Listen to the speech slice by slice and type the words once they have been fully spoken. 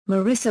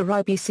Marissa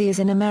Ribisi is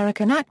an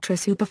American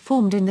actress who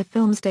performed in the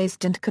films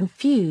Dazed and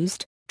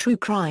Confused, True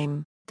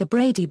Crime, The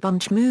Brady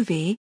Bunch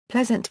Movie,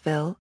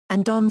 Pleasantville,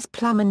 and on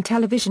Plum and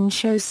television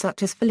shows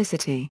such as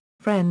Felicity,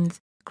 Friends,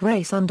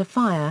 Grace Under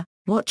Fire,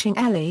 Watching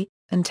Ellie,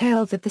 and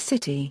Tales of the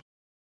City.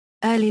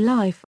 Early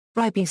life: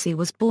 Ribisi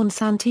was born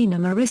Santina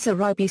Marissa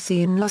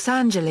Ribisi in Los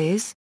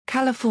Angeles,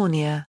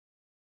 California.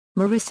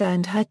 Marissa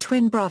and her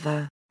twin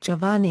brother,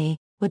 Giovanni,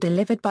 were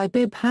delivered by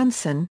Bib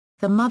Hansen,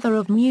 the mother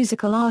of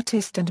musical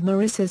artist and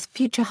Marissa's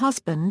future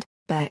husband,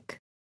 Beck.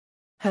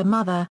 Her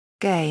mother,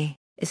 Gay,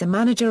 is a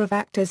manager of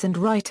actors and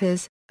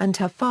writers, and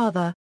her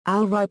father,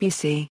 Al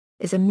Ribisi,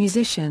 is a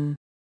musician.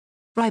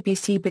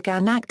 Ribisi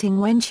began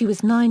acting when she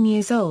was 9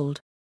 years old.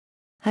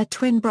 Her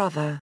twin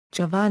brother,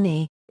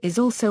 Giovanni, is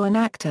also an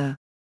actor.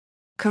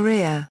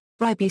 Career: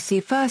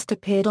 Ribisi first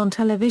appeared on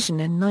television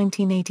in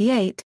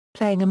 1988,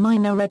 playing a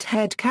minor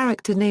redhead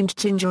character named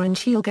Ginger in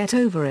She'll Get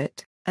Over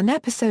It, an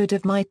episode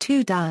of My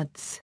Two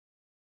Dads.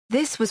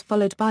 This was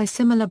followed by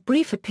similar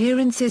brief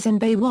appearances in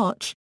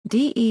Baywatch,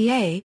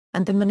 DEA,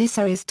 and the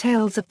miniseries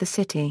Tales of the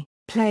City,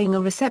 playing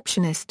a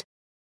receptionist.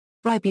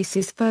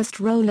 Ribisi's first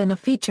role in a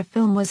feature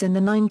film was in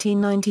the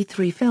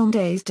 1993 film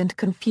Dazed and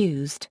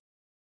Confused.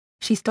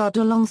 She starred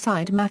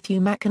alongside Matthew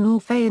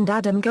McConaughey and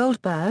Adam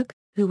Goldberg,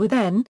 who were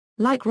then,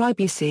 like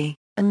Ribisi,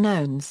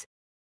 unknowns.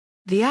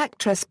 The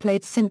actress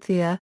played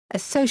Cynthia, a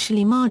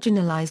socially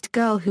marginalized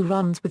girl who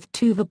runs with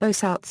two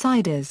verbose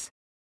outsiders.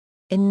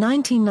 In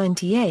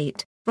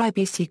 1998,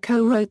 Ribisi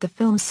co-wrote the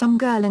film Some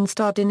Girl and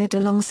starred in it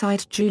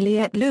alongside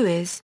Juliette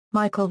Lewis,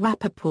 Michael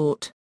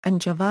Rappaport,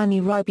 and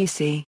Giovanni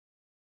Ribisi.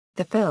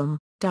 The film,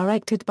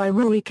 directed by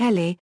Rory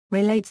Kelly,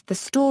 relates the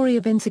story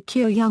of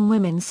insecure young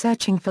women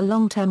searching for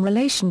long-term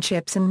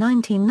relationships in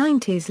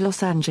 1990s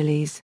Los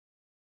Angeles.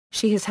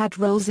 She has had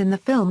roles in the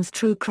films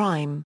True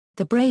Crime,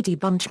 The Brady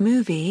Bunch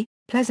Movie,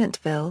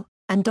 Pleasantville,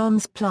 and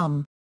Don's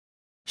Plum.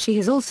 She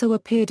has also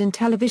appeared in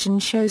television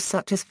shows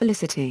such as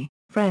Felicity,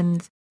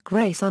 Friends,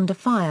 Grace Under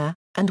Fire,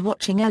 and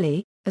Watching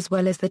Ellie, as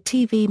well as the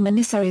TV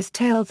miniseries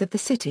Tales of the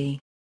City.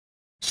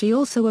 She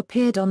also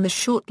appeared on the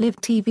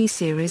short-lived TV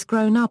series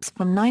Grown Ups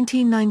from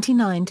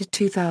 1999 to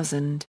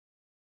 2000.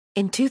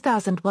 In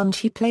 2001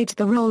 she played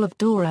the role of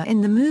Dora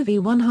in the movie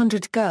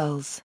 100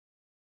 Girls.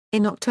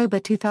 In October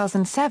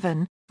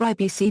 2007,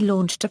 Ribisi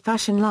launched a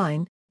fashion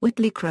line,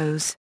 Whitley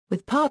Crows,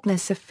 with partner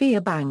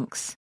Sophia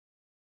Banks.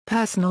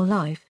 Personal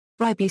life: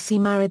 Ribisi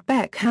married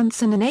Beck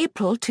Hansen in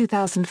April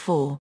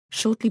 2004,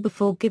 shortly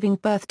before giving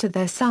birth to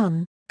their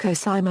son,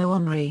 Cosimo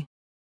Henri.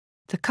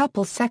 The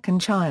couple's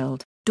second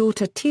child,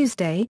 daughter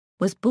Tuesday,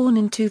 was born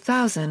in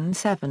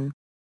 2007.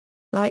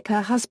 Like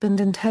her husband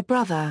and her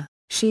brother,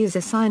 she is a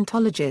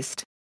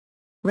Scientologist.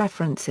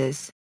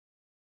 References.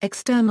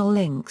 External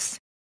links.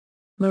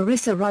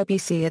 Marissa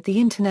Ribisi at the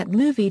Internet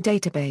Movie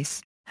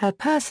Database, her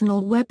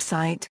personal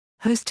website,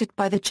 hosted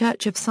by the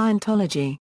Church of Scientology.